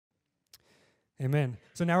Amen.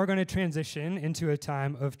 So now we're going to transition into a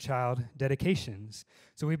time of child dedications.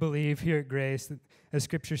 So we believe here at Grace, that, as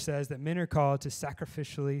Scripture says, that men are called to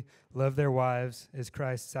sacrificially love their wives as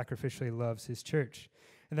Christ sacrificially loves his church.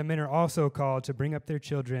 And that men are also called to bring up their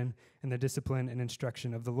children in the discipline and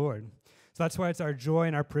instruction of the Lord. So that's why it's our joy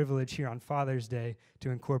and our privilege here on Father's Day to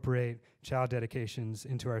incorporate child dedications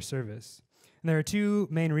into our service. And there are two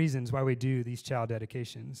main reasons why we do these child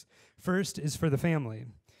dedications. First is for the family.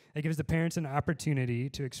 It gives the parents an opportunity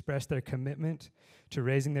to express their commitment to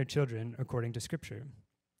raising their children according to Scripture.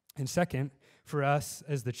 And second, for us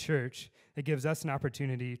as the church, it gives us an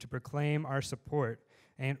opportunity to proclaim our support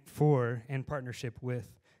and partnership with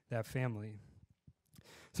that family.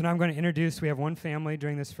 So now I'm going to introduce, we have one family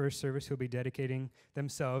during this first service who will be dedicating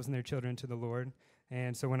themselves and their children to the Lord.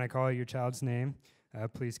 And so when I call your child's name,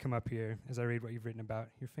 please come up here as I read what you've written about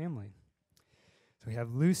your family. So we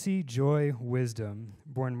have Lucy Joy Wisdom,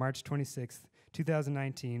 born March 26th,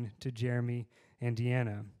 2019, to Jeremy and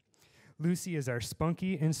Deanna. Lucy is our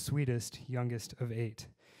spunky and sweetest youngest of 8.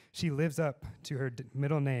 She lives up to her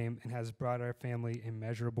middle name and has brought our family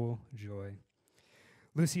immeasurable joy.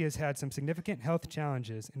 Lucy has had some significant health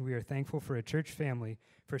challenges, and we are thankful for a church family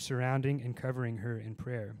for surrounding and covering her in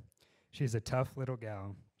prayer. She is a tough little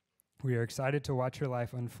gal. We are excited to watch her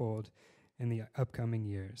life unfold in the upcoming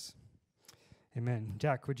years. Amen.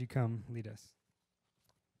 Jack, would you come lead us?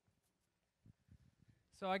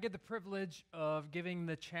 So I get the privilege of giving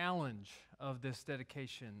the challenge of this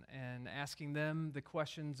dedication and asking them the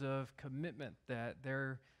questions of commitment that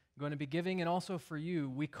they're going to be giving, and also for you.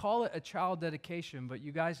 We call it a child dedication, but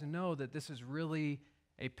you guys know that this is really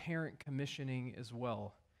a parent commissioning as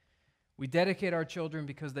well. We dedicate our children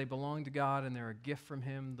because they belong to God and they're a gift from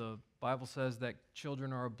Him. The Bible says that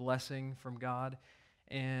children are a blessing from God.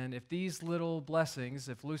 And if these little blessings,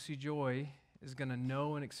 if Lucy Joy is going to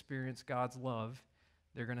know and experience God's love,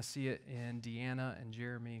 they're going to see it in Deanna and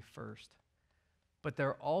Jeremy first. But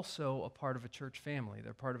they're also a part of a church family.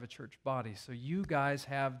 They're part of a church body. So you guys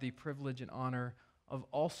have the privilege and honor of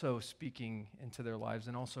also speaking into their lives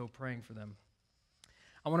and also praying for them.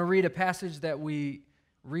 I want to read a passage that we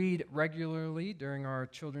read regularly during our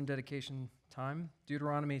children dedication time,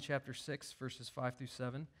 Deuteronomy chapter 6, verses 5 through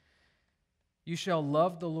 7. You shall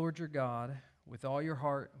love the Lord your God with all your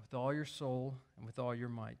heart, with all your soul, and with all your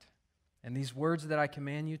might. And these words that I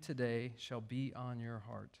command you today shall be on your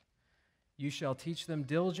heart. You shall teach them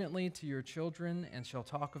diligently to your children, and shall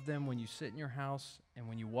talk of them when you sit in your house, and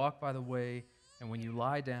when you walk by the way, and when you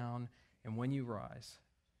lie down, and when you rise.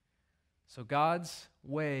 So God's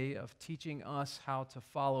way of teaching us how to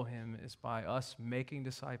follow Him is by us making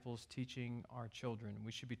disciples, teaching our children.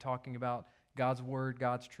 We should be talking about God's Word,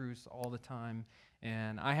 God's truths all the time.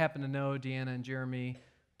 And I happen to know Deanna and Jeremy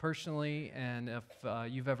personally, and if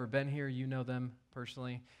you've ever been here, you know them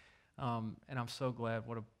personally. And I'm so glad.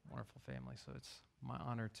 What a wonderful family. So it's my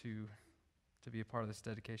honor to be a part of this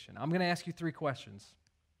dedication. I'm going to ask you 3 questions.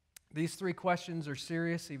 These 3 questions are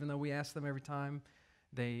serious, even though we ask them every time.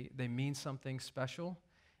 They mean something special.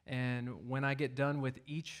 And when I get done with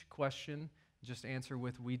each question, just answer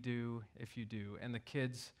with "we do" if you do. And the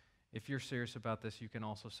kids, if you're serious about this, you can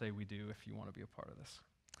also say "we do" if you want to be a part of this.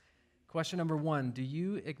 Question number 1, do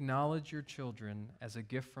you acknowledge your children as a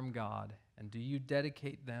gift from God, and do you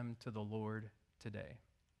dedicate them to the Lord today?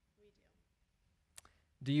 We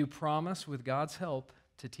do. Do you promise, with God's help,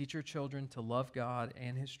 to teach your children to love God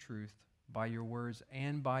and His truth by your words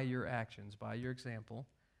and by your actions, by your example,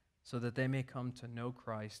 so that they may come to know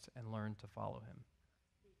Christ and learn to follow Him?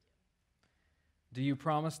 We do. Do you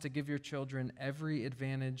promise to give your children every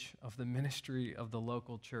advantage of the ministry of the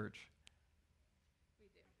local church? We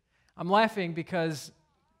do. I'm laughing because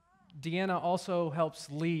Deanna also helps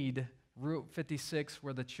lead Route 56,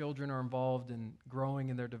 where the children are involved in growing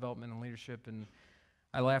in their development and leadership. And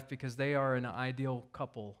I laugh because they are an ideal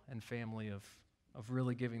couple and family of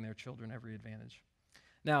really giving their children every advantage.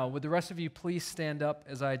 Now, would the rest of you please stand up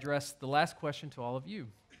as I address the last question to all of you?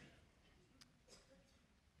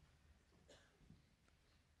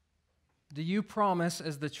 Do you promise,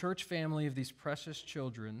 as the church family of these precious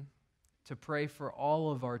children, to pray for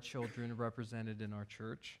all of our children represented in our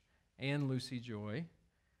church and Lucy Joy?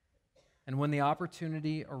 And when the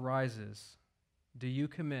opportunity arises, do you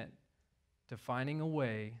commit to finding a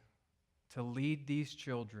way to lead these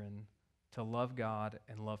children to love God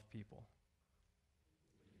and love people?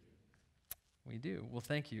 We do. Well,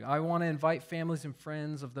 thank you. I want to invite families and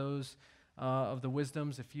friends of those of the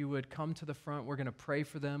Wisdoms, if you would come to the front. We're going to pray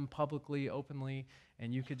for them publicly, openly,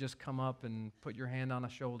 and you could just come up and put your hand on a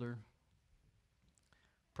shoulder.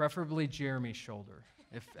 Preferably Jeremy's shoulder.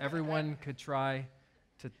 If everyone could try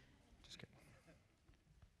to, just kidding.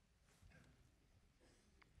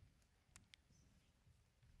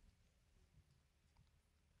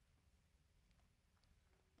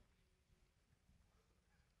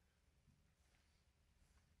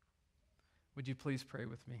 Would you please pray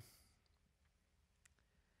with me?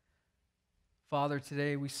 Father,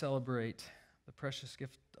 today we celebrate the precious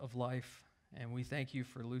gift of life, and we thank you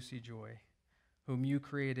for Lucy Joy, whom you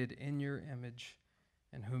created in your image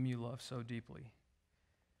and whom you love so deeply.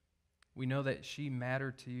 We know that she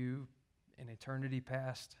mattered to you in eternity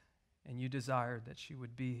past, and you desired that she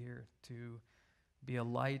would be here to be a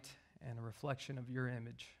light and a reflection of your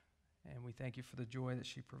image. And we thank you for the joy that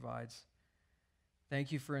she provides.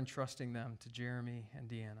 Thank you for entrusting them to Jeremy and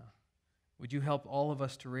Deanna. Would you help all of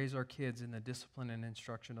us to raise our kids in the discipline and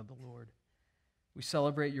instruction of the Lord? We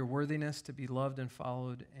celebrate your worthiness to be loved and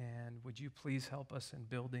followed, and would you please help us in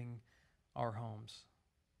building our homes?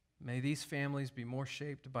 May these families be more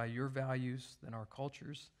shaped by your values than our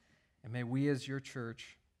cultures, and may we as your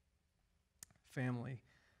church family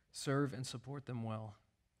serve and support them well.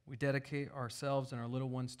 We dedicate ourselves and our little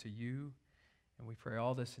ones to you, and we pray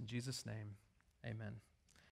all this in Jesus' name. Amen.